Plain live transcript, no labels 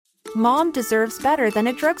Mom deserves better than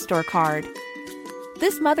a drugstore card.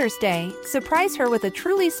 This Mother's Day, surprise her with a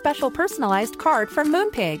truly special personalized card from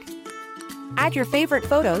Moonpig. Add your favorite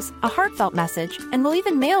photos, a heartfelt message, and we'll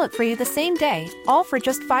even mail it for you the same day, all for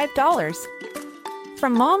just $5.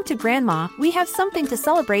 From mom to grandma, we have something to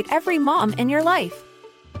celebrate every mom in your life.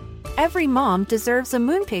 Every mom deserves a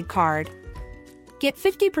Moonpig card. Get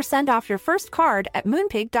 50% off your first card at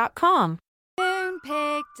moonpig.com.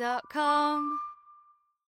 Moonpig.com.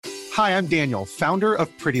 Hi, I'm Daniel, founder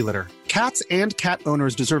of Pretty Litter. Cats and cat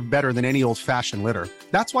owners deserve better than any old-fashioned litter.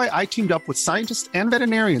 That's why I teamed up with scientists and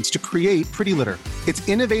veterinarians to create Pretty Litter. Its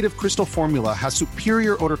innovative crystal formula has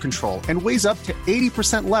superior odor control and weighs up to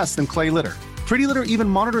 80% less than clay litter. Pretty Litter even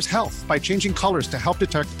monitors health by changing colors to help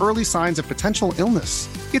detect early signs of potential illness.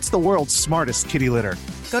 It's the world's smartest kitty litter.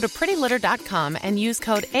 Go to prettylitter.com and use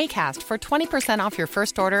code ACAST for 20% off your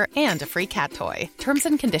first order and a free cat toy. Terms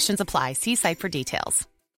and conditions apply. See site for details.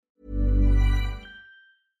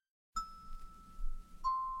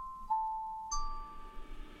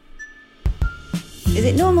 Is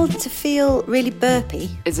it normal to feel really burpy?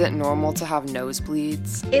 Is it normal to have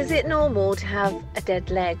nosebleeds? Is it normal to have a dead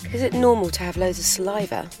leg? Is it normal to have loads of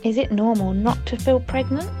saliva? Is it normal not to feel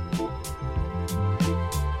pregnant?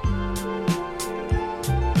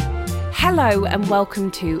 Hello and welcome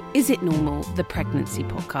to Is It Normal? The Pregnancy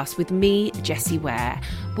Podcast with me, Jessie Ware.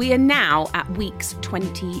 We are now at weeks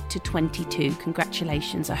 20 to 22.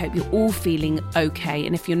 Congratulations. I hope you're all feeling okay.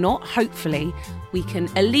 And if you're not, hopefully we can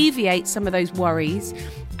alleviate some of those worries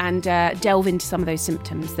and delve into some of those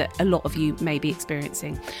symptoms that a lot of you may be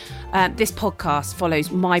experiencing. This podcast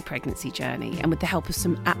follows my pregnancy journey and with the help of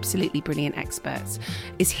some absolutely brilliant experts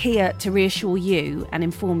is here to reassure you and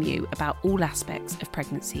inform you about all aspects of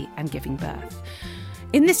pregnancy and giving birth.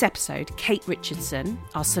 In this episode, Kate Richardson,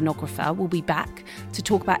 our sonographer, will be back to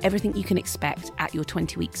talk about everything you can expect at your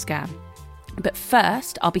 20-week scan. But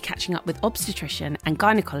first, I'll be catching up with obstetrician and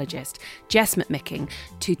gynaecologist Jess McMicking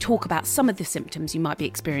to talk about some of the symptoms you might be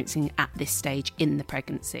experiencing at this stage in the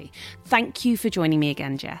pregnancy. Thank you for joining me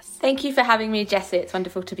again, Jess. Thank you for having me, Jessie. It's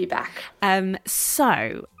wonderful to be back.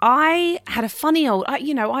 So I had a funny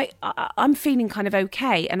I'm feeling kind of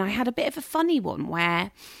okay, and I had a bit of a funny one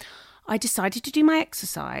where I decided to do my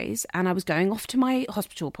exercise and I was going off to my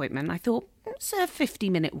hospital appointment. I thought, it's a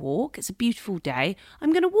 50-minute walk. It's a beautiful day.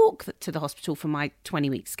 I'm going to walk to the hospital for my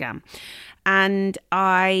 20-week scan. And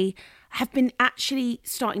I have been actually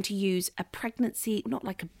starting to use a pregnancy, not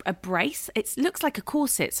like a brace. It looks like a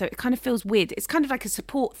corset, so it kind of feels weird. It's kind of like a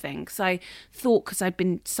support thing. So I thought, because I'd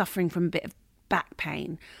been suffering from a bit of back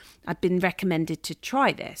pain, I'd been recommended to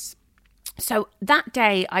try this. So that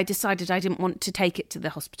day I decided I didn't want to take it to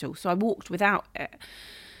the hospital, so I walked without it.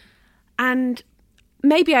 And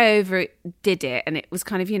maybe I overdid it, and it was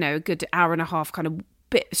kind of, a good hour and a half, kind of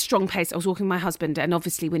bit strong pace. I was walking with my husband, and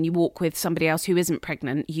obviously when you walk with somebody else who isn't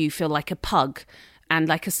pregnant, you feel like a pug and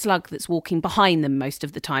like a slug that's walking behind them most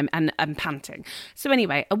of the time and panting. So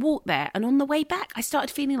anyway, I walked there, and on the way back, I started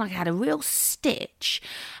feeling like I had a real stitch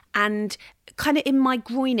and kind of in my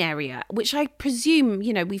groin area, which I presume,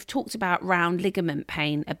 we've talked about round ligament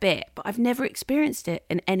pain a bit, but I've never experienced it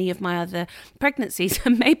in any of my other pregnancies.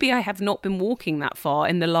 And maybe I have not been walking that far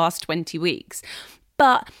in the last 20 weeks.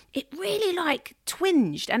 But it really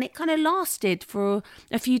twinged, and it kind of lasted for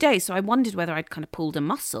a few days. So I wondered whether I'd kind of pulled a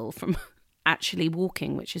muscle from actually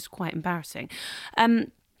walking, which is quite embarrassing.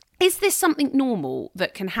 Is this something normal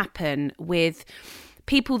that can happen with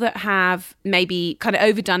people that have maybe kind of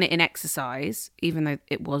overdone it in exercise, even though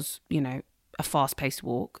it was, a fast-paced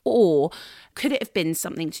walk? Or could it have been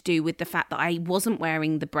something to do with the fact that I wasn't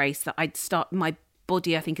wearing the brace, that my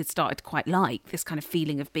body, I think, had started to quite like this kind of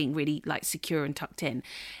feeling of being really secure and tucked in?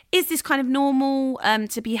 Is this kind of normal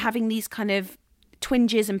to be having these kind of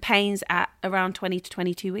twinges and pains at around 20 to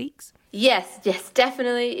 22 weeks? Yes,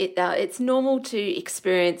 definitely. It's normal to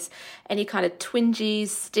experience any kind of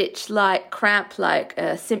twinges, stitch-like, cramp-like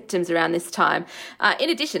symptoms around this time. In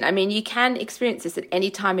addition, you can experience this at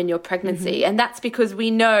any time in your pregnancy, and that's because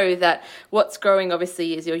we know that what's growing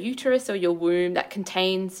obviously is your uterus or your womb that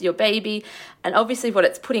contains your baby, and obviously what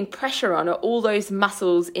it's putting pressure on are all those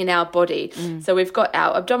muscles in our body. So we've got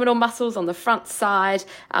our abdominal muscles on the front side,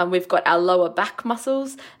 we've got our lower back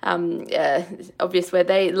muscles, obvious where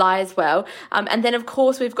they lie as well. And then, of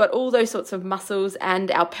course, we've got all those sorts of muscles and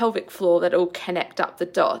our pelvic floor that all connect up the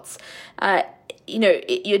dots.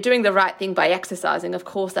 You're doing the right thing by exercising. Of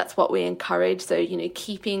course, that's what we encourage. So,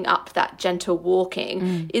 keeping up that gentle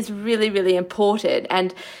walking is really, really important.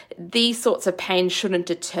 And these sorts of pains shouldn't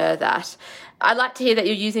deter that. I'd like to hear that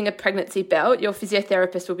you're using a pregnancy belt. Your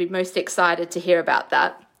physiotherapist will be most excited to hear about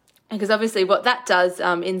that. Because obviously what that does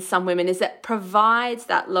in some women is that provides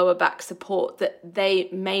that lower back support that they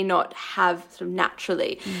may not have sort of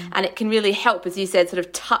naturally. And it can really help, as you said, sort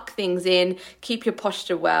of tuck things in, keep your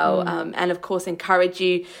posture well, and of course encourage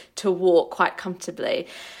you to walk quite comfortably.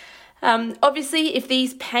 Obviously, if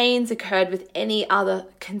these pains occurred with any other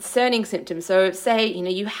concerning symptoms, so say,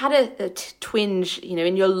 you had a twinge,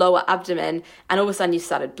 in your lower abdomen and all of a sudden you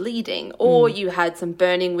started bleeding, or you had some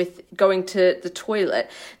burning with going to the toilet,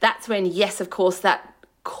 that's when, yes, of course, that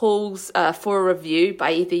calls for a review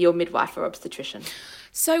by either your midwife or obstetrician.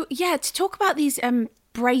 So, to talk about these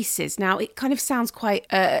braces, now it kind of sounds quite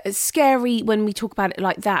scary when we talk about it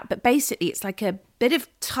like that, but basically it's like a bit of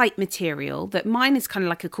tight material that mine is kind of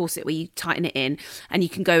like a corset where you tighten it in and you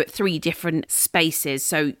can go at 3 different spaces,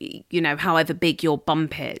 so however big your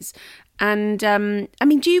bump is. And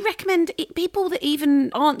do you recommend people that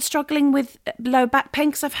even aren't struggling with low back pain?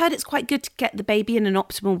 Because I've heard it's quite good to get the baby in an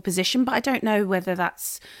optimal position, but I don't know whether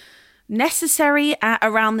that's necessary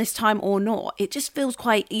around this time or not. It just feels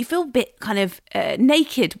you feel a bit kind of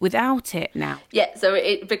naked without it now. Yeah, so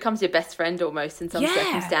it becomes your best friend almost in some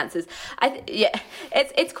circumstances.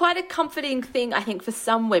 It's quite a comforting thing, I think, for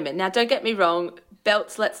some women. Now, don't get me wrong,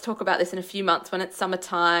 belts, let's talk about this in a few months when it's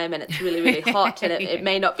summertime and it's really, really hot and it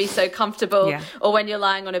may not be so comfortable, or when you're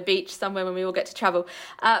lying on a beach somewhere when we all get to travel.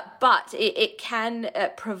 But it can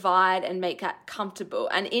provide and make that comfortable.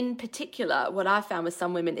 And in particular, what I found with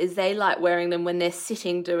some women is they like wearing them when they're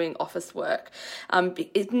sitting doing office work.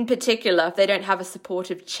 In particular, if they don't have a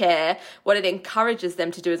supportive chair, what it encourages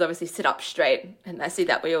them to do is obviously sit up straight. And I see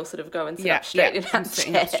that we all sort of go and sit up straight in our I'm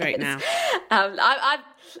sitting up straight now.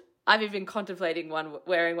 I'm even contemplating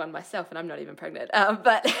wearing one myself, and I'm not even pregnant.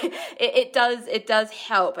 But it does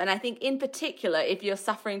help. And I think in particular, if you're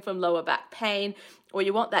suffering from lower back pain or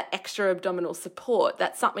you want that extra abdominal support,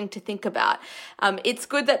 that's something to think about. It's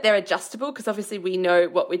good that they're adjustable, because obviously we know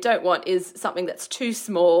what we don't want is something that's too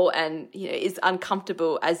small and is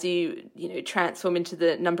uncomfortable as you transform into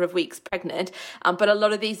the number of weeks pregnant. But a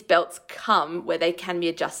lot of these belts come where they can be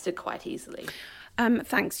adjusted quite easily.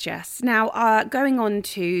 Thanks, Jess. Now, going on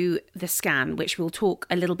to the scan, which we'll talk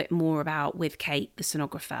a little bit more about with Kate, the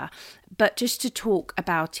sonographer, but just to talk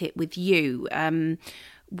about it with you,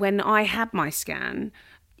 when I had my scan,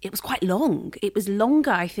 it was quite long. It was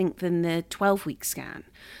longer, I think, than the 12-week scan.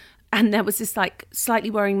 And there was this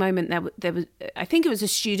slightly worrying moment. There was, I think it was a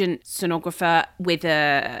student sonographer with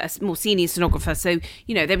a more senior sonographer. So,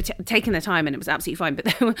 they were taking their time and it was absolutely fine.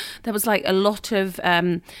 But there was a lot of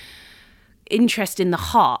interest in the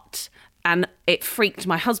heart, and it freaked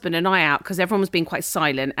my husband and I out because everyone was being quite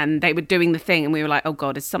silent and they were doing the thing and we were like, oh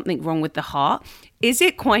God, is something wrong with the heart? Is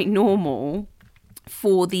it quite normal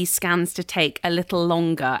for these scans to take a little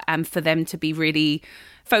longer and for them to be really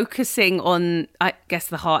focusing on, I guess,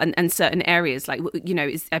 the heart and certain areas?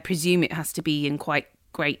 I presume it has to be in quite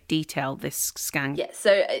great detail, this scan. Yeah,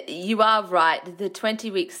 so you are right. The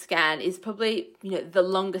 20-week scan is probably, the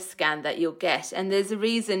longest scan that you'll get. And there's a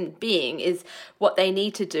reason being is what they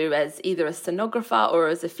need to do as either a sonographer or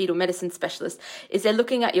as a fetal medicine specialist is they're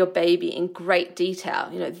looking at your baby in great detail.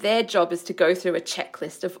 Their job is to go through a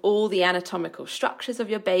checklist of all the anatomical structures of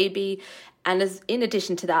your baby. And in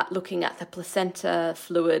addition to that, looking at the placenta,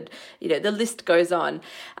 fluid, the list goes on.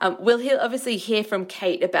 We'll obviously hear from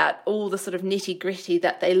Kate about all the sort of nitty gritty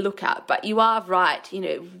that they look at, but you are right.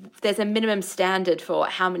 There's a minimum standard for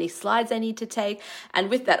how many slides they need to take. And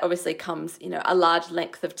with that obviously comes, a large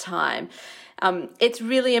length of time. It's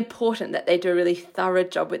really important that they do a really thorough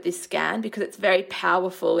job with this scan because it's very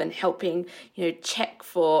powerful in helping, check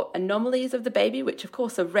for anomalies of the baby, which of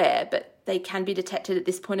course are rare, but they can be detected at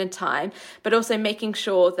this point in time, but also making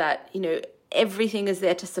sure that, everything is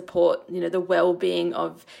there to support, the well-being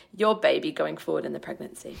of your baby going forward in the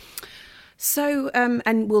pregnancy. So,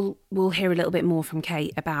 and we'll hear a little bit more from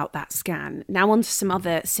Kate about that scan. Now on to some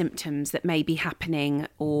other symptoms that may be happening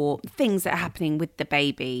or things that are happening with the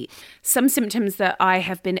baby. Some symptoms that I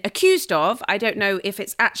have been accused of, I don't know if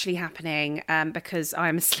it's actually happening because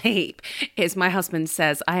I'm asleep, is my husband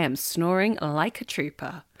says I am snoring like a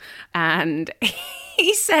trooper. And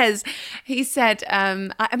he said,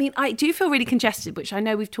 I do feel really congested, which I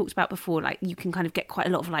know we've talked about before. You can kind of get quite a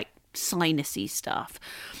lot of sinusy stuff.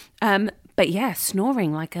 But yeah,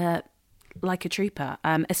 snoring like a trooper.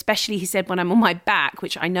 Especially, he said, when I'm on my back,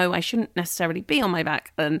 which I know I shouldn't necessarily be on my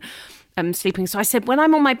back and sleeping. So I said, when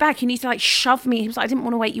I'm on my back, you need to shove me. He was like, I didn't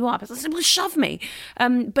want to wake you up. I said, well, shove me.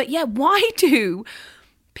 But yeah, why do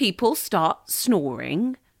people start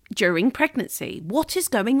snoring during pregnancy. What is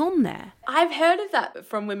going on there? I've heard of that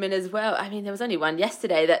from women as well. I mean, there was only one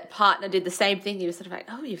yesterday that partner did the same thing. He was sort of like,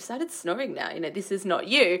 oh, you've started snoring now. This is not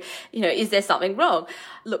you. Is there something wrong?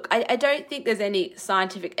 Look, I don't think there's any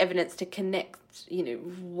scientific evidence to connect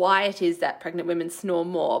why it is that pregnant women snore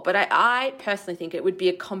more. But I personally think it would be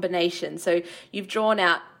a combination. So you've drawn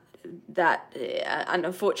out that and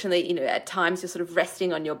unfortunately at times you're sort of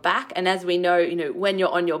resting on your back, and as we know when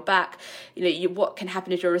you're on your back what can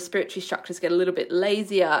happen is your respiratory structures get a little bit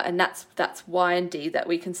lazier, and that's why indeed that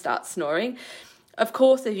we can start snoring. Of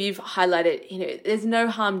course, if you've highlighted there's no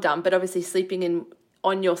harm done, but obviously sleeping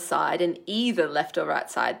on your side, and either left or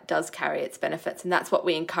right side, does carry its benefits, and that's what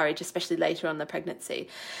we encourage, especially later on in the pregnancy.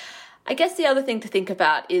 I guess the other thing to think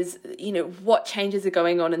about is, what changes are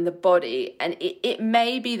going on in the body. And it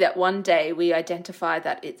may be that one day we identify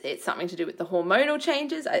that it's something to do with the hormonal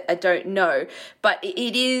changes. I don't know. But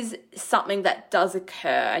it is something that does occur,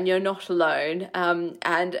 and you're not alone.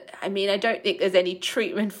 And I mean, I don't think there's any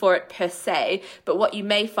treatment for it per se. But what you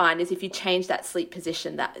may find is if you change that sleep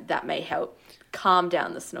position, that may help calm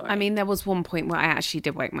down the snoring. I mean, there was one point where I actually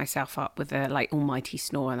did wake myself up with a almighty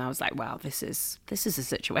snore, and I was like, wow, this is a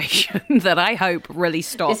situation that I hope really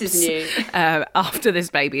stops. This is new. After this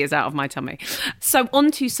baby is out of my tummy. So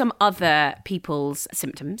on to some other people's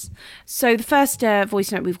symptoms. So the first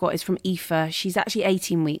voice note we've got is from Aoife. She's actually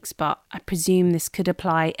 18 weeks, but I presume this could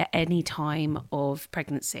apply at any time of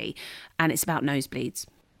pregnancy, and it's about nosebleeds.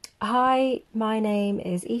 Hi, my name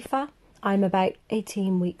is Aoife. I'm about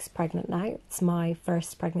 18 weeks pregnant now. It's my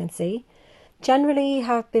first pregnancy. Generally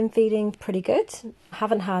have been feeling pretty good.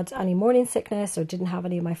 Haven't had any morning sickness or didn't have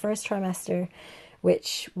any in my first trimester,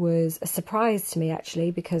 which was a surprise to me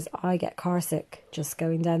actually, because I get car sick just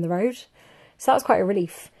going down the road. So that was quite a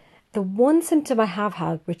relief. The one symptom I have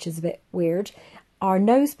had, which is a bit weird, are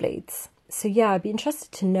nosebleeds. So yeah, I'd be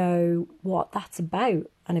interested to know what that's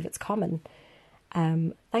about and if it's common.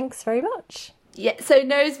 Thanks very much. Yeah, so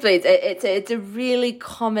nosebleeds, it's a really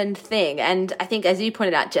common thing. And I think, as you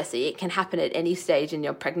pointed out, Jessie, it can happen at any stage in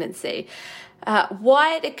your pregnancy.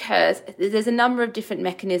 Why it occurs, there's a number of different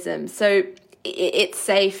mechanisms. So it's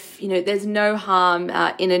safe, there's no harm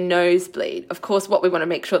in a nosebleed. Of course, what we want to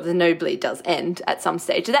make sure the nosebleed does end at some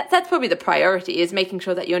stage. So that's probably the priority, is making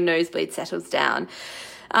sure that your nosebleed settles down.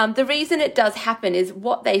 The reason it does happen is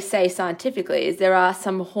what they say scientifically is there are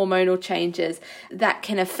some hormonal changes that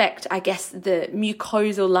can affect, I guess, the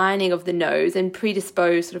mucosal lining of the nose and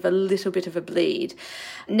predispose sort of a little bit of a bleed.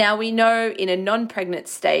 Now, we know in a non-pregnant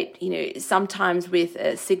state, sometimes with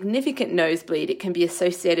a significant nosebleed, it can be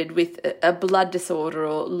associated with a blood disorder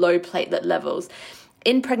or low platelet levels.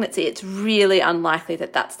 In pregnancy, it's really unlikely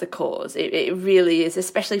that that's the cause. It really is,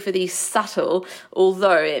 especially for these subtle,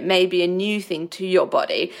 although it may be a new thing to your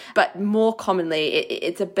body, but more commonly,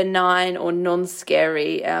 it's a benign or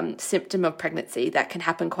non-scary symptom of pregnancy that can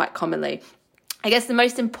happen quite commonly. I guess the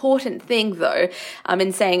most important thing, though,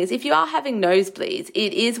 in saying is if you are having nosebleeds,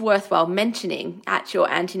 it is worthwhile mentioning at your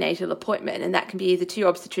antenatal appointment, and that can be either to your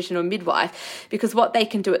obstetrician or midwife, because what they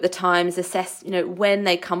can do at the time is assess, when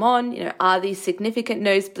they come on, are these significant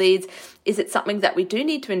nosebleeds? Is it something that we do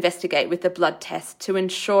need to investigate with the blood test to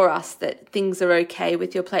ensure us that things are okay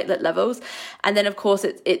with your platelet levels? And then, of course,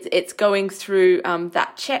 it's going through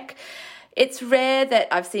that check. It's rare that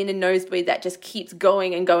I've seen a nosebleed that just keeps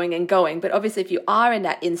going and going and going. But obviously, if you are in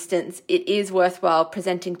that instance, it is worthwhile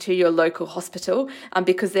presenting to your local hospital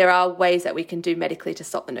because there are ways that we can do medically to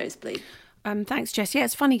stop the nosebleed. Thanks, Jess. Yeah,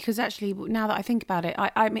 it's funny because actually, now that I think about it,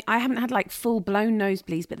 I mean, I haven't had full-blown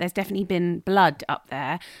nosebleeds, but there's definitely been blood up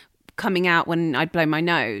there coming out when I'd blow my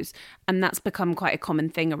nose, and that's become quite a common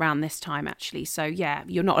thing around this time actually. So yeah,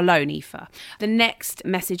 you're not alone, Aoife. The next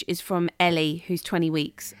message is from Ellie, who's 20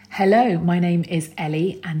 weeks. Hello, my name is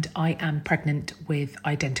Ellie and I am pregnant with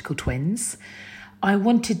identical twins. I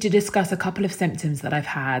wanted to discuss a couple of symptoms that I've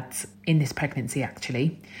had in this pregnancy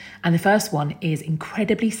actually, and the first one is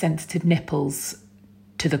incredibly sensitive nipples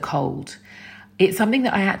to the cold. It's something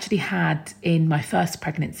that I actually had in my first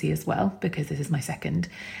pregnancy as well, because this is my second.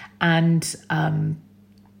 And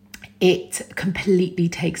it completely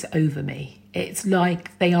takes over me. It's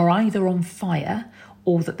like they are either on fire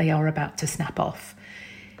or that they are about to snap off.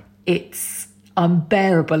 It's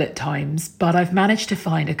unbearable at times, but I've managed to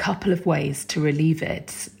find a couple of ways to relieve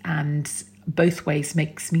it. And both ways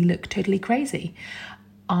makes me look totally crazy.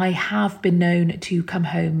 I have been known to come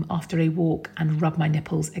home after a walk and rub my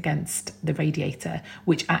nipples against the radiator,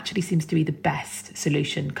 which actually seems to be the best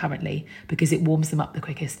solution currently because it warms them up the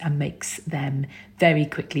quickest and makes them very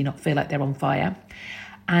quickly not feel like they're on fire.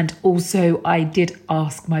 And also I did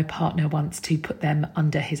ask my partner once to put them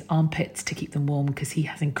under his armpits to keep them warm, because he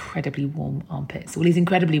has incredibly warm armpits. Well, he's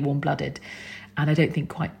incredibly warm-blooded, and I don't think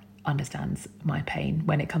quite understands my pain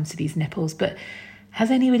when it comes to these nipples. But has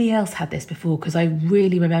anybody else had this before? Because I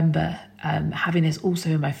really remember having this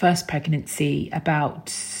also in my first pregnancy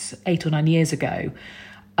about 8 or 9 years ago.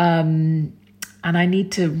 And I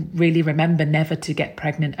need to really remember never to get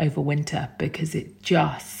pregnant over winter, because it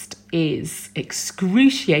just is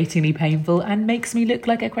excruciatingly painful and makes me look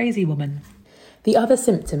like a crazy woman. The other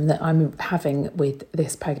symptom that I'm having with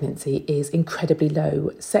this pregnancy is incredibly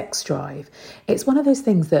low sex drive. It's one of those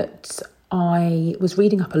things that I was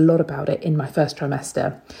reading up a lot about it in my first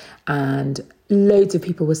trimester, and loads of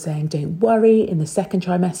people were saying, don't worry, in the second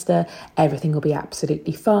trimester, everything will be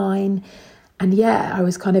absolutely fine. And yeah, I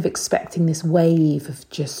was kind of expecting this wave of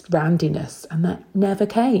just randiness, and that never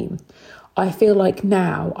came. I feel like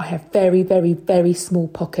now I have very, very, very small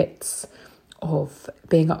pockets of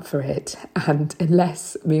being up for it. And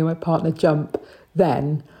unless me and my partner jump,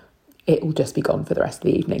 then it will just be gone for the rest of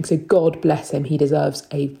the evening. So God bless him. He deserves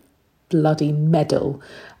a bloody medal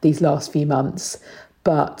these last few months.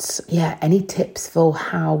 But yeah, any tips for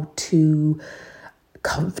how to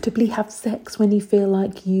comfortably have sex when you feel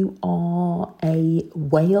like you are a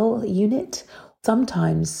whale unit?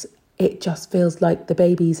 Sometimes it just feels like the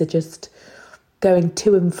babies are just going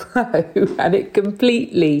to and fro, and it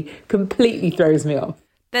completely throws me off.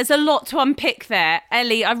 There's a lot to unpick there.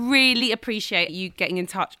 Ellie, I really appreciate you getting in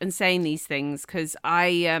touch and saying these things, because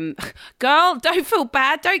girl, don't feel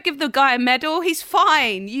bad. Don't give the guy a medal. He's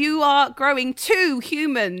fine. You are growing 2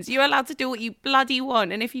 humans. You're allowed to do what you bloody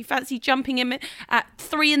want. And if you fancy jumping him at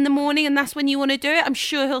 3 a.m. and that's when you want to do it, I'm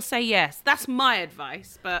sure he'll say yes. That's my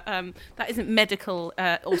advice. But that isn't medical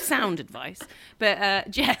or sound advice. But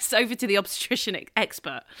Jess, over to the obstetrician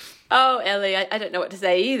expert. Oh, Ellie, I don't know what to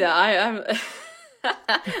say either. I'm...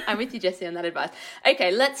 I'm with you, Jessie, on that advice.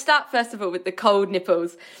 Okay, let's start first of all with the cold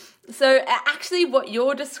nipples. So actually what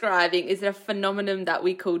you're describing is a phenomenon that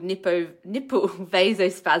we call nipple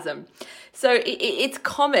vasospasm. So it's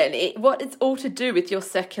common. What it's all to do with your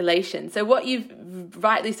circulation. So what you've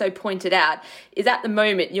rightly so pointed out is at the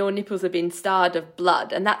moment your nipples have been starved of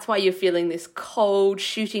blood, and that's why you're feeling this cold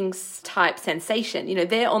shooting type sensation. You know,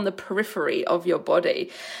 they're on the periphery of your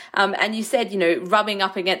body. And you said, you know, rubbing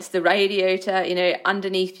up against the radiator, you know,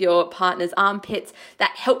 underneath your partner's armpits,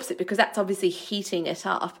 that helps it because that's obviously heating it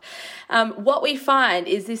up. What we find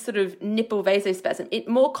is this sort of nipple vasospasm. It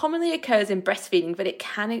more commonly occurs in breastfeeding, but it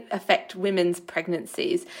can affect women's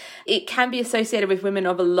pregnancies. It can be associated with women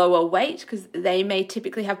of a lower weight because they may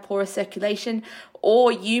typically have poorer circulation,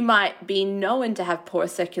 or you might be known to have poorer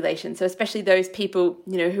circulation. So especially those people,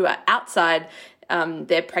 you know, who are outside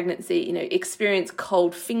their pregnancy, you know, experience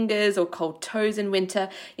cold fingers or cold toes in winter.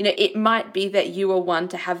 You know, it might be that you are one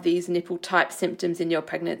to have these nipple type symptoms in your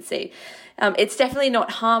pregnancy. It's definitely not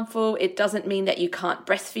harmful. It doesn't mean that you can't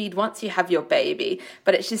breastfeed once you have your baby,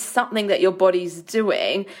 but it's just something that your body's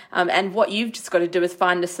doing. And what you've just got to do is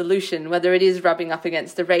find a solution, whether it is rubbing up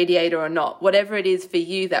against the radiator or not. Whatever it is for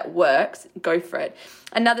you that works, go for it.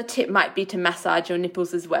 Another tip might be to massage your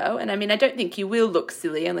nipples as well. And I mean, I don't think you will look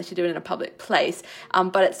silly unless you do it in a public place,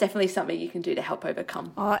 but it's definitely something you can do to help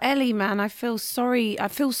overcome. Oh, Ellie, man, I feel sorry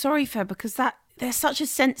for her because there's such a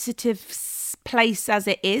sensitive place as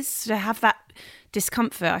it is to have that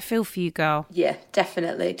discomfort. I feel for you, girl. Yeah,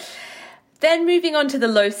 definitely. Then moving on to the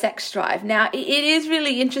low sex drive. Now, it is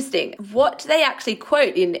really interesting. What they actually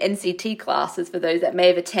quote in NCT classes, for those that may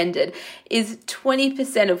have attended, is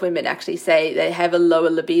 20% of women actually say they have a lower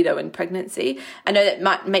libido in pregnancy. I know that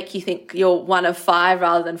might make you think you're 1 of 5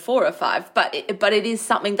 rather than 4 of 5, but it is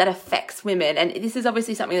something that affects women. And this is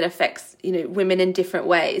obviously something that affects, you know, women in different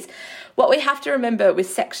ways. What we have to remember with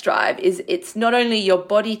sex drive is it's not only your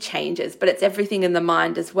body changes, but it's everything in the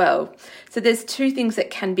mind as well. So there's 2 things that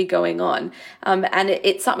can be going on. And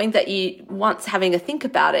it's something that you, once having a think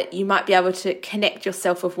about it, you might be able to connect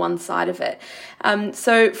yourself with one side of it.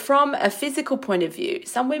 So from a physical point of view,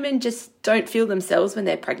 some women just don't feel themselves when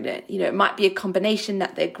they're pregnant. You know, it might be a combination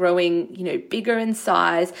that they're growing, you know, bigger in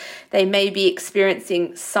size. They may be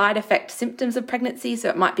experiencing side effect symptoms of pregnancy. So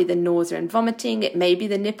it might be the nausea and vomiting. It may be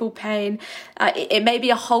the nipple pain. It may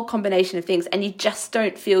be a whole combination of things, and you just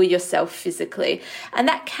don't feel yourself physically. And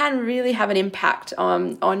that can really have an impact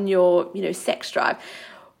on your, you know, sex drive.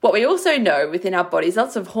 What we also know within our bodies,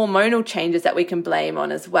 lots of hormonal changes that we can blame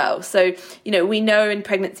on as well. So, you know, we know in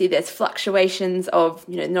pregnancy there's fluctuations of,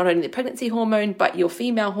 you know, not only the pregnancy hormone, but your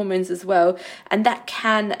female hormones as well. And that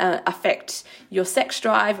can affect your sex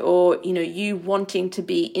drive or, you know, you wanting to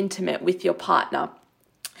be intimate with your partner.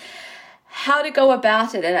 how to go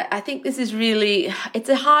about it. And I think this is really, it's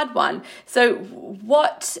a hard one. So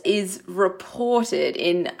what is reported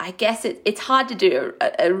in, I guess it's hard to do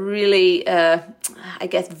a really, I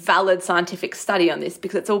guess, valid scientific study on this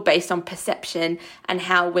because it's all based on perception and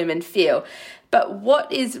how women feel. But what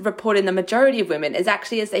is reported in the majority of women is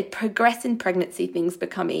actually as they progress in pregnancy, things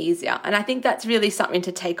become easier. And I think that's really something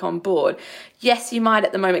to take on board. Yes, you might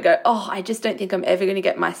at the moment go, oh, I just don't think I'm ever going to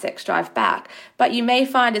get my sex drive back. But you may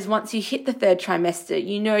find as once you hit the third trimester,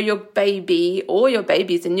 you know your baby or your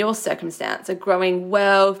babies in your circumstance are growing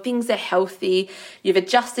well, things are healthy, you've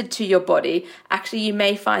adjusted to your body. Actually, you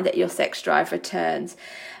may find that your sex drive returns.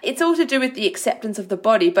 It's all to do with the acceptance of the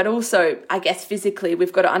body, but also, I guess, physically,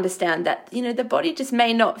 we've got to understand that, the body just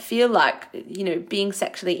may not feel like, being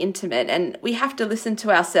sexually intimate. And we have to listen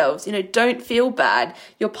to ourselves. Don't feel bad.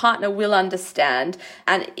 Your partner will understand.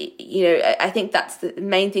 And, I think that's the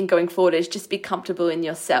main thing going forward is just be comfortable in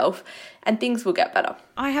yourself and things will get better.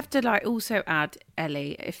 I have to also add,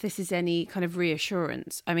 Ellie, if this is any kind of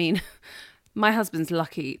reassurance. I mean, my husband's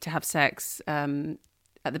lucky to have sex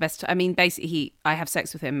at the best. I mean, basically, I have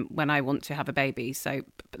sex with him when I want to have a baby. So,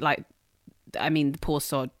 the poor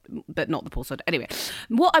sod, but not the poor sod. Anyway,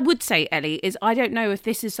 what I would say, Ellie, is I don't know if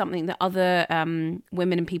this is something that other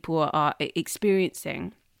women and people are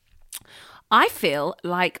experiencing. I feel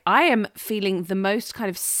like I am feeling the most kind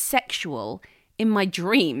of sexual in my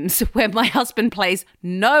dreams where my husband plays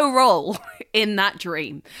no role in that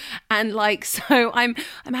dream. And so I'm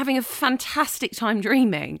having a fantastic time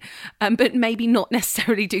dreaming, but maybe not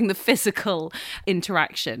necessarily doing the physical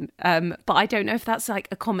interaction. But I don't know if that's a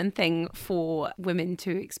common thing for women to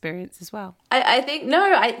experience as well. I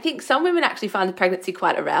think some women actually find the pregnancy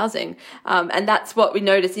quite arousing. And that's what we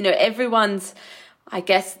notice, everyone's, I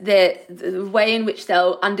guess, the way in which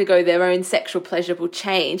they'll undergo their own sexual pleasure will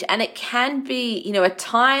change. And it can be, a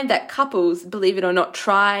time that couples, believe it or not,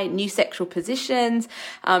 try new sexual positions,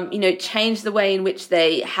 change the way in which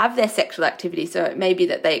they have their sexual activity. So it may be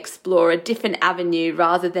that they explore a different avenue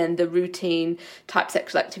rather than the routine type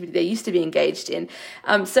sexual activity they used to be engaged in.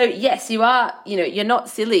 So yes, you are, you're not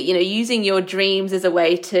silly, using your dreams as a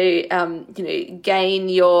way to, gain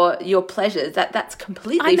your pleasures. That's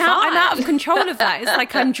completely fine. I'm out of control of that. It's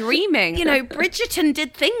like I'm dreaming. Bridgerton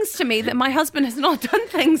did things to me that my husband has not done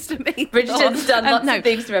things to me. Bridgerton's done lots of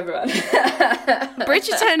things to everyone.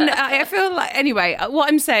 Bridgerton, I feel like, anyway, what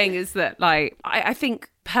I'm saying is that, I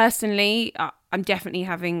think personally, I'm definitely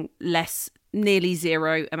having nearly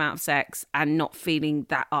zero amount of sex and not feeling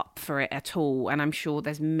that up for it at all. And I'm sure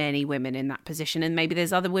there's many women in that position. And maybe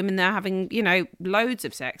there's other women that are having, loads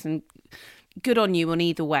of sex, and good on you on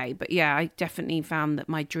either way. But yeah, I definitely found that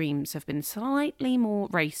my dreams have been slightly more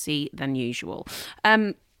racy than usual.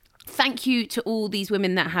 Thank you to all these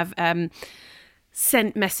women that have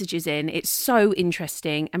sent messages in. It's so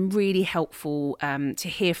interesting and really helpful to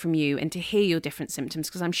hear from you and to hear your different symptoms,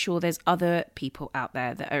 because I'm sure there's other people out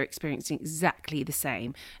there that are experiencing exactly the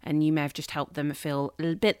same, and you may have just helped them feel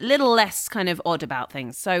a little less kind of odd about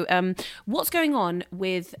things. So what's going on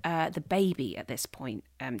with the baby at this point,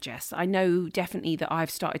 Jess? I know definitely that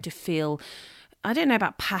I've started to feel, I don't know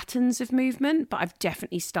about patterns of movement, but I've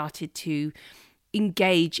definitely started to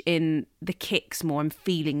engage in the kicks more. I'm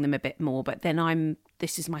feeling them a bit more, but then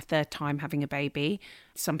this is my third time having a baby.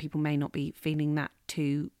 Some people may not be feeling that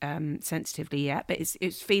too sensitively yet, but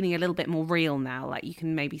it's feeling a little bit more real now. Like you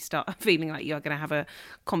can maybe start feeling like you're going to have a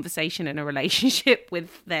conversation and a relationship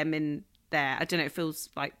with them in there. I don't know, it feels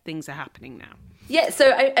like things are happening now. Yeah,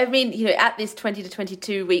 so I mean, at this 20 to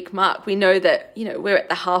 22 week mark, we know that, we're at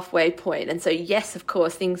the halfway point. And so, yes, of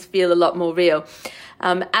course, things feel a lot more real.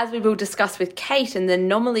 As we will discuss with Kate and the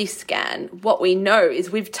anomaly scan, what we know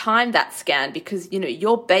is we've timed that scan because,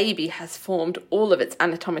 your baby has formed all of its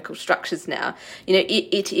anatomical structures now.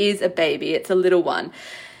 It is a baby, it's a little one.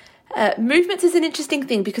 Movements is an interesting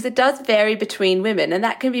thing because it does vary between women, and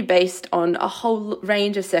that can be based on a whole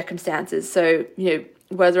range of circumstances. So,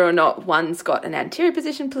 whether or not one's got an anterior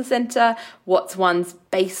position placenta, what's one's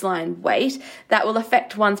baseline weight, that will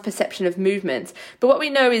affect one's perception of movements. But what we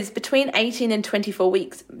know is between 18 and 24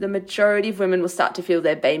 weeks, the majority of women will start to feel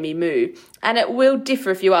their baby move. And it will differ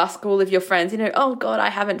if you ask all of your friends, oh God, I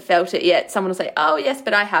haven't felt it yet. Someone will say, oh yes,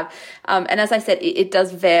 but I have. And as I said, it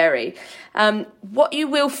does vary. What you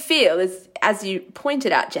will feel is, as you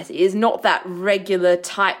pointed out, Jessie, is not that regular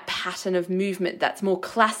type pattern of movement that's more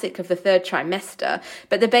classic of the third trimester,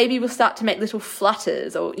 but the baby will start to make little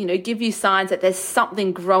flutters or, give you signs that there's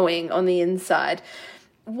something growing on the inside.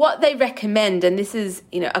 what they recommend, and this is,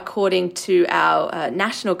 according to our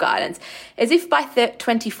national guidance, is if by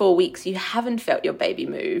 24 weeks you haven't felt your baby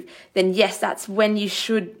move, then yes, that's when you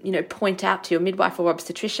should, point out to your midwife or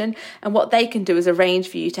obstetrician. And what they can do is arrange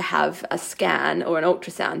for you to have a scan or an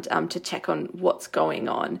ultrasound to check on what's going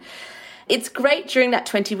on. It's great during that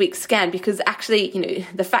 20-week scan because actually,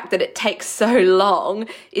 the fact that it takes so long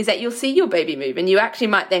is that you'll see your baby move, and you actually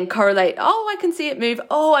might then correlate, oh, I can see it move.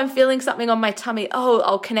 Oh, I'm feeling something on my tummy. Oh,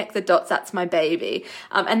 I'll connect the dots. That's my baby.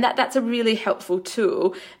 And that's a really helpful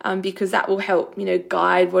tool because that will help,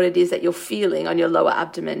 guide what it is that you're feeling on your lower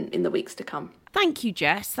abdomen in the weeks to come. Thank you,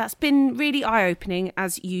 Jess. That's been really eye-opening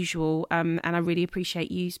as usual, and I really appreciate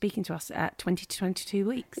you speaking to us at 20 to 22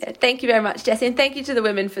 weeks. Yeah, thank you very much, Jessie, and thank you to the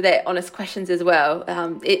women for their honest questions as well.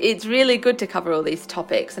 It's really good to cover all these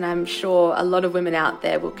topics, and I'm sure a lot of women out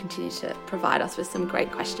there will continue to provide us with some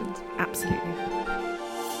great questions. Absolutely.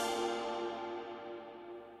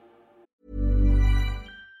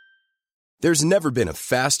 There's never been a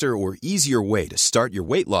faster or easier way to start your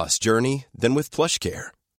weight loss journey than with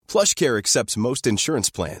PlushCare. PlushCare accepts most insurance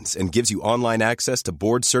plans and gives you online access to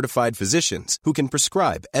board-certified physicians who can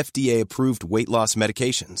prescribe FDA-approved weight loss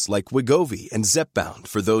medications like Wegovy and Zepbound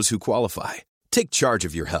for those who qualify. Take charge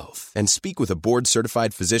of your health and speak with a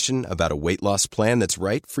board-certified physician about a weight loss plan that's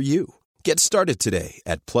right for you. Get started today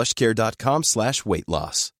at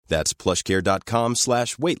plushcare.com/weightloss. That's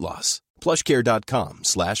plushcare.com/weightloss.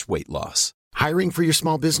 plushcare.com/weightloss. Hiring for your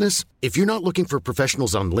small business? If you're not looking for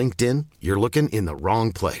professionals on LinkedIn, you're looking in the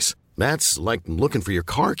wrong place. That's like looking for your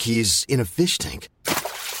car keys in a fish tank.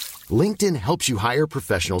 LinkedIn helps you hire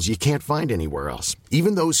professionals you can't find anywhere else,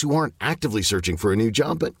 even those who aren't actively searching for a new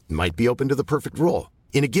job but might be open to the perfect role.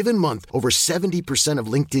 In a given month, over 70% of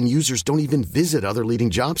LinkedIn users don't even visit other leading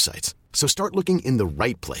job sites. So start looking in the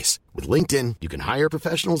right place. With LinkedIn, you can hire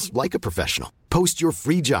professionals like a professional. Post your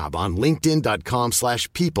free job on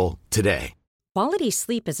linkedin.com/people today. Quality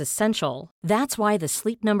sleep is essential. That's why the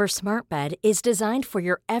Sleep Number Smart Bed is designed for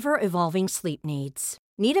your ever-evolving sleep needs.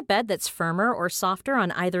 Need a bed that's firmer or softer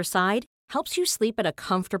on either side? Helps you sleep at a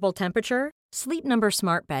comfortable temperature? Sleep Number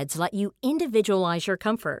Smart Beds let you individualize your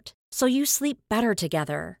comfort, so you sleep better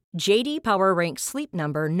together. J.D. Power ranks Sleep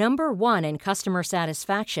Number #1 in customer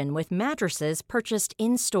satisfaction with mattresses purchased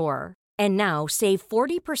in-store. And now save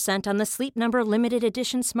 40% on the Sleep Number Limited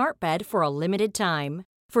Edition Smart Bed for a limited time.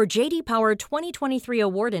 For J.D. Power 2023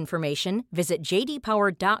 award information, visit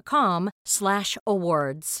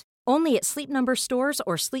jdpower.com/awards. Only at Sleep Number stores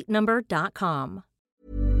or sleepnumber.com.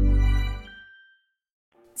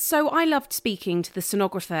 So I loved speaking to the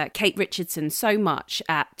sonographer Kate Richardson so much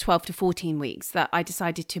at 12 to 14 weeks that I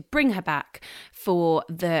decided to bring her back for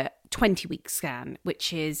the 20-week scan,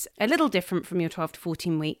 which is a little different from your 12 to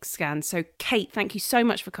 14-week scan. So Kate, thank you so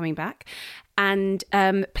much for coming back. And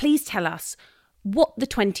please tell us what the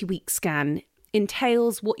 20-week scan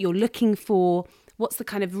entails, what you're looking for, what's the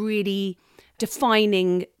kind of really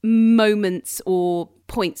defining moments or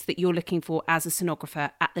points that you're looking for as a sonographer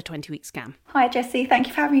at the 20-week scan. Hi Jessie, thank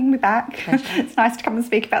you for having me back. It's nice to come and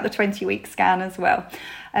speak about the 20-week scan as well.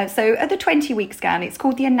 So at the 20-week scan, it's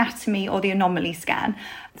called the anatomy or the anomaly scan.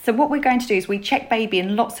 So what we're going to do is we check baby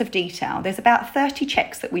in lots of detail. There's about 30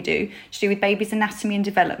 checks that we do to do with baby's anatomy and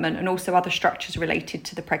development and also other structures related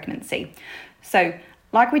to the pregnancy. So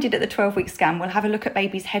like we did at the 12-week scan, we'll have a look at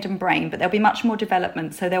baby's head and brain, but there'll be much more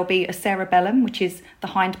development. So there'll be a cerebellum, which is the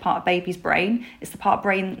hind part of baby's brain. It's the part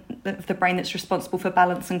of the brain that's responsible for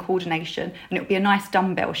balance and coordination, and it'll be a nice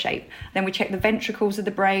dumbbell shape. Then we check the ventricles of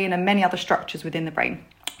the brain and many other structures within the brain.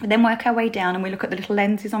 We then work our way down and we look at the little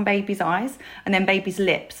lenses on baby's eyes and then baby's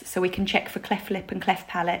lips, so we can check for cleft lip and cleft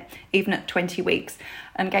palate even at 20 weeks.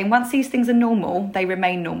 And again, once these things are normal, they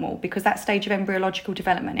remain normal because that stage of embryological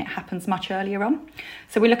development, it happens much earlier on.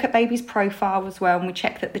 So we look at baby's profile as well, and we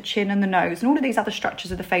check that the chin and the nose and all of these other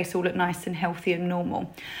structures of the face all look nice and healthy and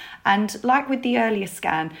normal. And like with the earlier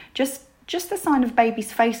scan, just the sign of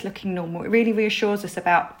baby's face looking normal, it really reassures us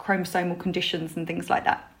about chromosomal conditions and things like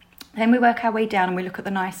that. Then we work our way down and we look at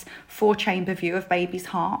the nice 4-chamber view of baby's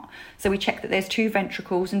heart. So we check that there's 2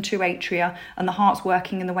 ventricles and 2 atria, and the heart's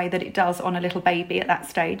working in the way that it does on a little baby at that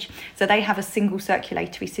stage. So they have a single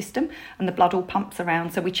circulatory system and the blood all pumps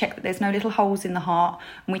around. So we check that there's no little holes in the heart,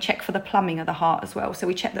 and we check for the plumbing of the heart as well. So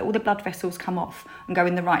we check that all the blood vessels come off and go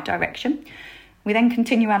in the right direction. We then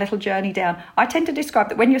continue our little journey down. I tend to describe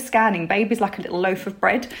that when you're scanning, baby's like a little loaf of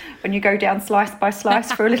bread. When you go down slice by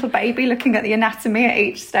slice for a little baby, looking at the anatomy at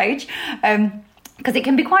each stage. Because it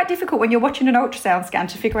can be quite difficult when you're watching an ultrasound scan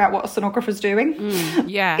to figure out what a sonographer's doing.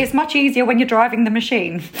 Yeah. It's much easier when you're driving the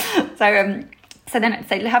machine. So then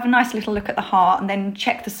have a nice little look at the heart and then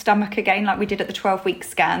check the stomach again like we did at the 12-week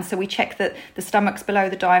scan. So we check that the stomach's below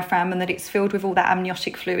the diaphragm and that it's filled with all that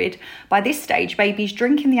amniotic fluid. By this stage, baby's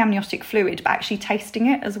drinking the amniotic fluid but actually tasting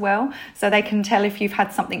it as well. So they can tell if you've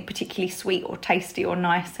had something particularly sweet or tasty or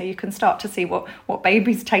nice. So you can start to see what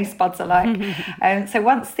baby's taste buds are like. So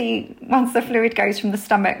once the fluid goes from the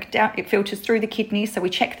stomach down, it filters through the kidneys. So we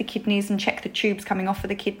check the kidneys and check the tubes coming off of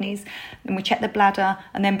the kidneys. Then we check the bladder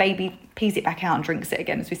and then baby pees it back out and drinks it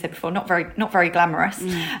again, as we said before. Not very glamorous.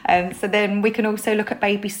 So then we can also look at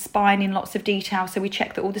baby's spine in lots of detail. So we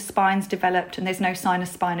check that all the spine's developed and there's no sign of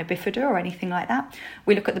spina bifida or anything like that.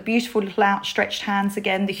 We look at the beautiful little outstretched hands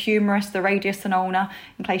again, the humerus, the radius and ulna,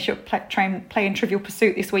 in case you're playing Trivial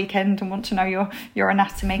Pursuit this weekend and want to know your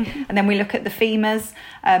anatomy. And then we look at the femurs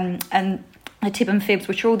and the tib and fibs,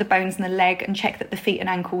 which are all the bones in the leg, and check that the feet and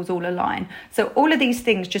ankles all align. So all of these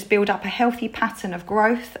things just build up a healthy pattern of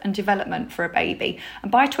growth and development for a baby.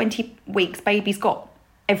 And by 20 weeks, baby's got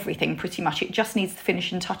everything pretty much. It just needs the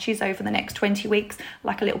finishing touches over the next 20 weeks,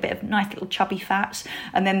 like a little bit of nice little chubby fat.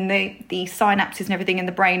 And then the synapses and everything in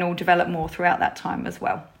the brain all develop more throughout that time as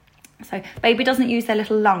well. So baby doesn't use their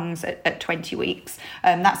little lungs at 20 weeks.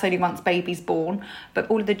 That's only once baby's born. But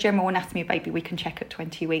all of the general anatomy of baby we can check at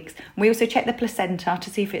 20 weeks. We also check the placenta to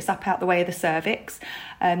see if it's up out the way of the cervix.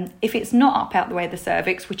 If it's not up out the way of the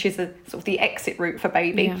cervix, which is a sort of the exit route for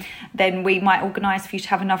baby, then we might organise for you to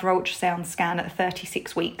have another ultrasound scan at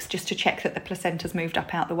 36 weeks just to check that the placenta's moved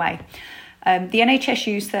up out the way. The NHS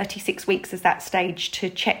use 36 weeks as that stage to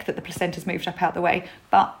check that the placenta's moved up out the way.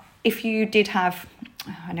 But if you did have,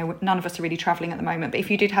 I know none of us are really travelling at the moment, but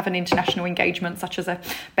if you did have an international engagement such as a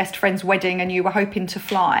best friend's wedding and you were hoping to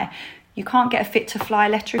fly, you can't get a fit to fly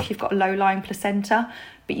letter if you've got a low-lying placenta,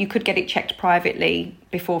 but you could get it checked privately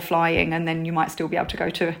before flying, and then you might still be able to go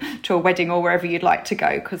to a wedding or wherever you'd like to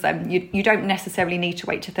go, because you don't necessarily need to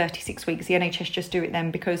wait to 36 weeks. The NHS just do it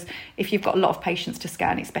then, because if you've got a lot of patients to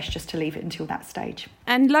scan, it's best just to leave it until that stage.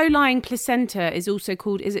 And low-lying placenta is also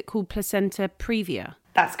called placenta previa?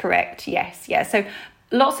 That's correct, yes. Yeah. So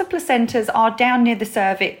lots of placentas are down near the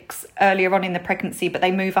cervix earlier on in the pregnancy, but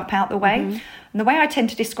they move up out the way. Mm-hmm. And the way I tend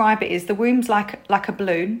to describe it is the womb's like a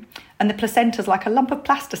balloon and the placenta's like a lump of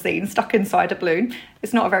plasticine stuck inside a balloon.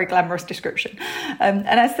 It's not a very glamorous description. And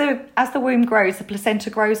as the womb grows, the placenta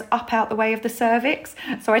grows up out the way of the cervix.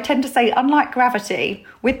 So I tend to say, unlike gravity,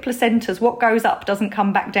 with placentas, what goes up doesn't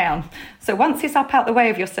come back down. So once it's up out the way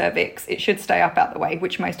of your cervix, it should stay up out the way,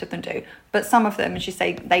 which most of them do. But some of them, as you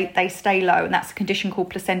say, they stay low, and that's a condition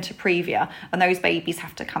called placenta previa, and those babies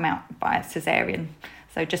have to come out by a cesarean.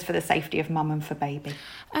 So just for the safety of mum and for baby.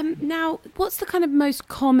 Now, what's the kind of most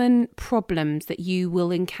common problems that you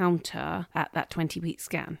will encounter at that 20-week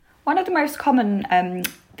scan? One of the most common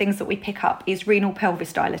things that we pick up is renal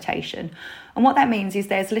pelvis dilatation. And what that means is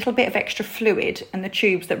there's a little bit of extra fluid in the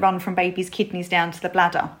tubes that run from baby's kidneys down to the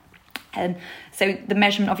bladder. And so the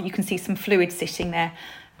measurement of it, you can see some fluid sitting there.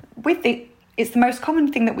 It's the most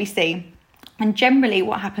common thing that we see. And generally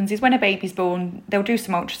what happens is when a baby's born, they'll do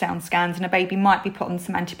some ultrasound scans and a baby might be put on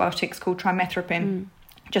some antibiotics called trimethoprim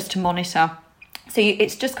just to monitor. So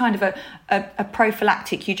it's just kind of a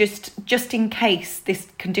prophylactic. You just in case this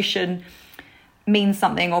condition means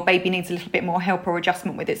something or baby needs a little bit more help or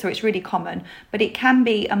adjustment with it. So it's really common, but it can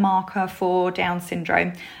be a marker for Down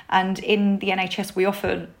syndrome. And in the NHS, we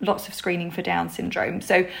offer lots of screening for Down syndrome.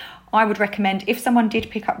 So I would recommend, if someone did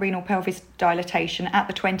pick up renal pelvis dilatation at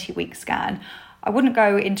the 20-week scan, I wouldn't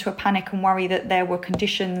go into a panic and worry that there were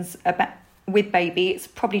conditions with baby. It's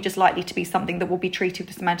probably just likely to be something that will be treated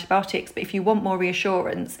with some antibiotics. But if you want more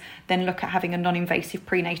reassurance, then look at having a non-invasive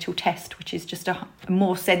prenatal test, which is just a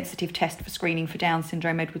more sensitive test for screening for Down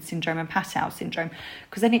syndrome, Edwards syndrome and Patau syndrome,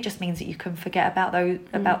 because then it just means that you can forget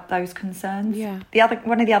about those concerns. Yeah.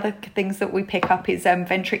 One of the other things that we pick up is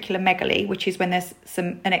ventricular megaly, which is when there's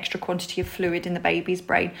an extra quantity of fluid in the baby's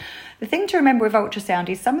brain. The thing to remember with ultrasound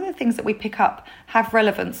is some of the things that we pick up have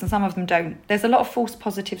relevance and some of them don't. There's a lot of false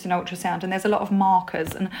positives in ultrasound and there's a lot of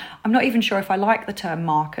markers, and I'm not even sure if I like the term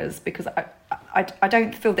markers, because I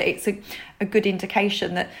don't feel that it's a good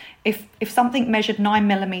indication that if something measured 9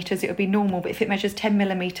 millimetres, it would be normal, but if it measures 10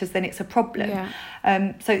 millimetres, then it's a problem.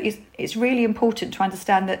 Yeah. So it's really important to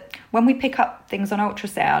understand that when we pick up things on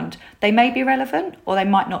ultrasound, they may be relevant or they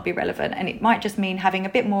might not be relevant, and it might just mean having a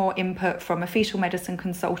bit more input from a fetal medicine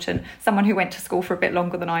consultant, someone who went to school for a bit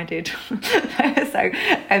longer than I did.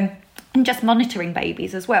 And just monitoring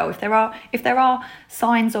babies as well. If there are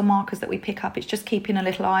signs or markers that we pick up, it's just keeping a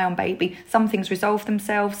little eye on baby. Some things resolve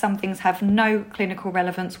themselves, some things have no clinical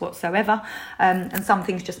relevance whatsoever, and some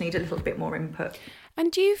things just need a little bit more input.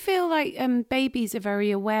 And do you feel like babies are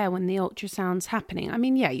very aware when the ultrasound's happening? I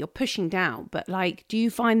mean, yeah, you're pushing down, but like, do you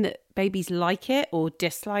find that babies like it or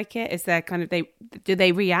dislike it? Is there kind of, do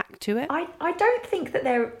they react to it? I don't think that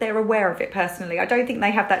they're aware of it personally. I don't think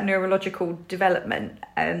they have that neurological development.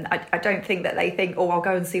 And I don't think that they think, oh, I'll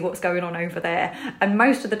go and see what's going on over there. And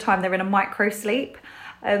most of the time they're in a micro sleep.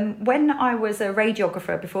 When I was a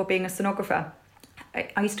radiographer before being a sonographer,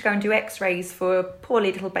 I used to go and do x-rays for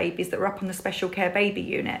poorly little babies that were up on the special care baby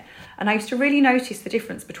unit. And I used to really notice the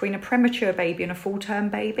difference between a premature baby and a full-term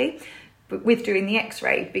baby with doing the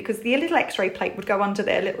x-ray, because the little x-ray plate would go under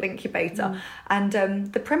their little incubator. And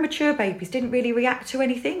the premature babies didn't really react to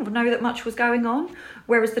anything or know that much was going on,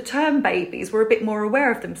 whereas the term babies were a bit more aware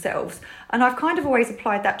of themselves. And I've kind of always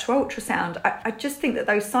applied that to ultrasound. I just think that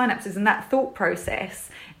those synapses and that thought process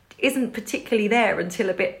isn't particularly there until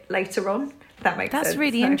a bit later on. That makes sense. That's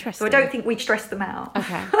really interesting. So I don't think we stress them out.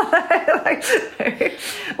 Okay.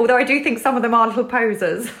 Although I do think some of them are little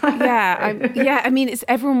posers. I mean,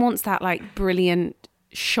 everyone wants that like brilliant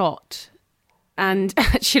shot. And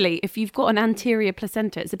actually, if you've got an anterior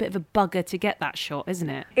placenta, it's a bit of a bugger to get that shot, isn't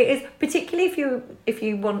it? It is, particularly if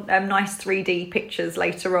you want nice 3D pictures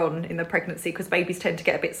later on in the pregnancy, because babies tend to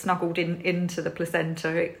get a bit snuggled into the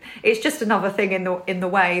placenta. It's just another thing in the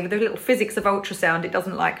way. The little physics of ultrasound, it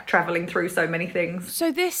doesn't like travelling through so many things.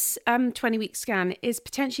 So this 20-week scan is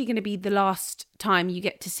potentially going to be the last time you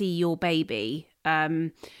get to see your baby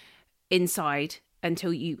inside,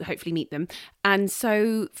 until you hopefully meet them. And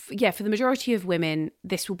so, for the majority of women,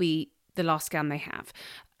 this will be the last scan they have,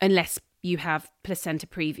 unless you have placenta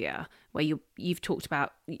previa, where you've talked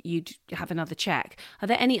about you'd have another check. Are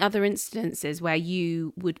there any other instances where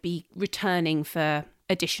you would be returning for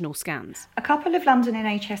additional scans? A couple of London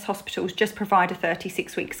NHS hospitals just provide a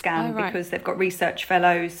 36-week scan because they've got research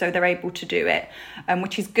fellows, so they're able to do it,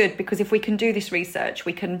 which is good, because if we can do this research,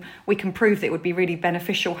 we can prove that it would be really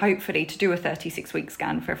beneficial, hopefully, to do a 36-week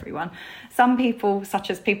scan for everyone. Some people, such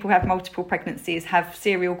as people who have multiple pregnancies, have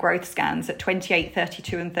serial growth scans at 28,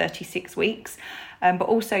 32 and 36 weeks. But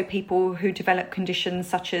also people who develop conditions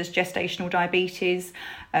such as gestational diabetes,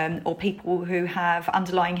 or people who have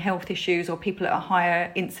underlying health issues, or people at a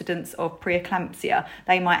higher incidence of preeclampsia,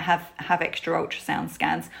 they might have extra ultrasound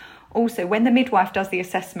scans. Also, when the midwife does the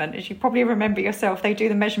assessment, as you probably remember yourself, they do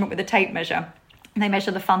the measurement with a tape measure. And they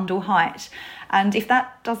measure the fundal height. And if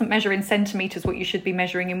that doesn't measure in centimetres what you should be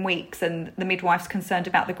measuring in weeks, and the midwife's concerned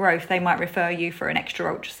about the growth, they might refer you for an extra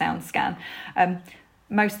ultrasound scan.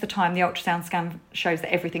 Most of the time, the ultrasound scan shows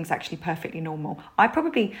that everything's actually perfectly normal. I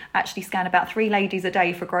probably actually scan about 3 ladies a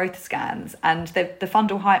day for growth scans, and the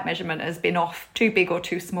fundal height measurement has been off, too big or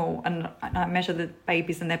too small, and I measure the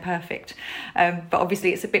babies and they're perfect. But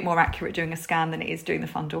obviously, it's a bit more accurate doing a scan than it is doing the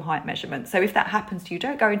fundal height measurement. So if that happens to you,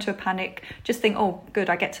 don't go into a panic. Just think, oh, good,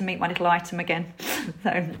 I get to meet my little item again.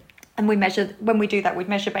 And when we do that, we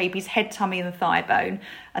measure baby's head, tummy and the thigh bone,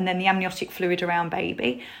 and then the amniotic fluid around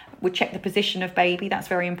baby. We check the position of baby, that's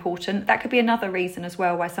very important. That could be another reason as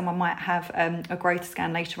well why someone might have a growth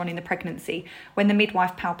scan later on in the pregnancy. When the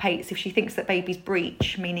midwife palpates, if she thinks that baby's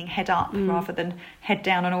breech, meaning head up rather than head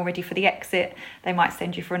down and all ready for the exit, they might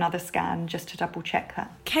send you for another scan just to double check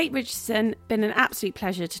that. Kate Richardson, been an absolute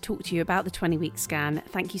pleasure to talk to you about the 20-week scan.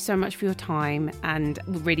 Thank you so much for your time, and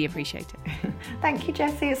we really appreciate it. Thank you,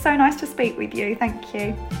 Jessie. It's so nice to speak with you. Thank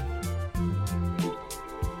you.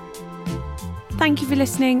 Thank you for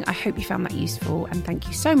listening. I hope you found that useful, and thank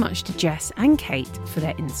you so much to Jess and Kate for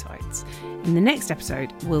their insights. In the next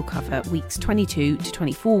episode, we'll cover weeks 22 to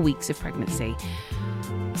 24 weeks of pregnancy.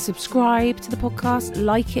 Subscribe to the podcast,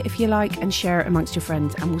 like it if you like, and share it amongst your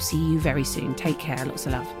friends, and we'll see you very soon. Take care. Lots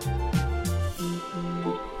of love.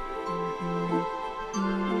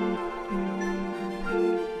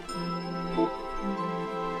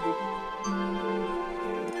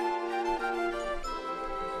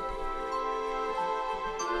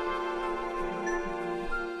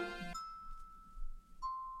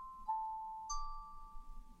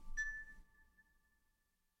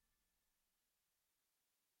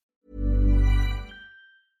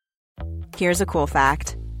 Here's a cool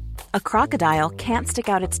fact. A crocodile can't stick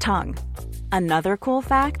out its tongue. Another cool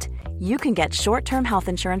fact, you can get short-term health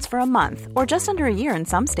insurance for a month or just under a year in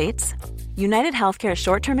some states. United Healthcare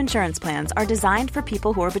short-term insurance plans are designed for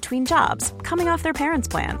people who are between jobs, coming off their parents'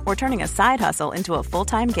 plan, or turning a side hustle into a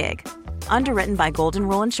full-time gig. Underwritten by Golden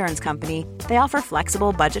Rule Insurance Company, they offer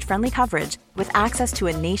flexible, budget-friendly coverage with access to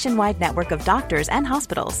a nationwide network of doctors and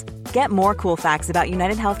hospitals. Get more cool facts about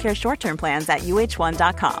United Healthcare short-term plans at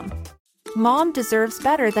uh1.com. Mom deserves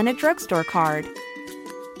better than a drugstore card.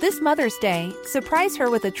 This Mother's Day, surprise her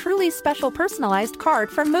with a truly special personalized card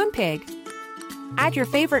from Moonpig. Add your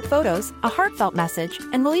favorite photos, a heartfelt message,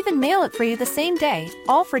 and we'll even mail it for you the same day,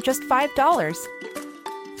 all for just $5.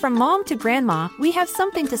 From mom to grandma, we have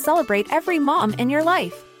something to celebrate every mom in your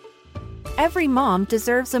life. Every mom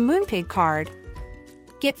deserves a Moonpig card.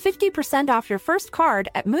 Get 50% off your first card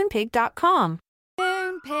at moonpig.com.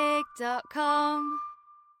 Moonpig.com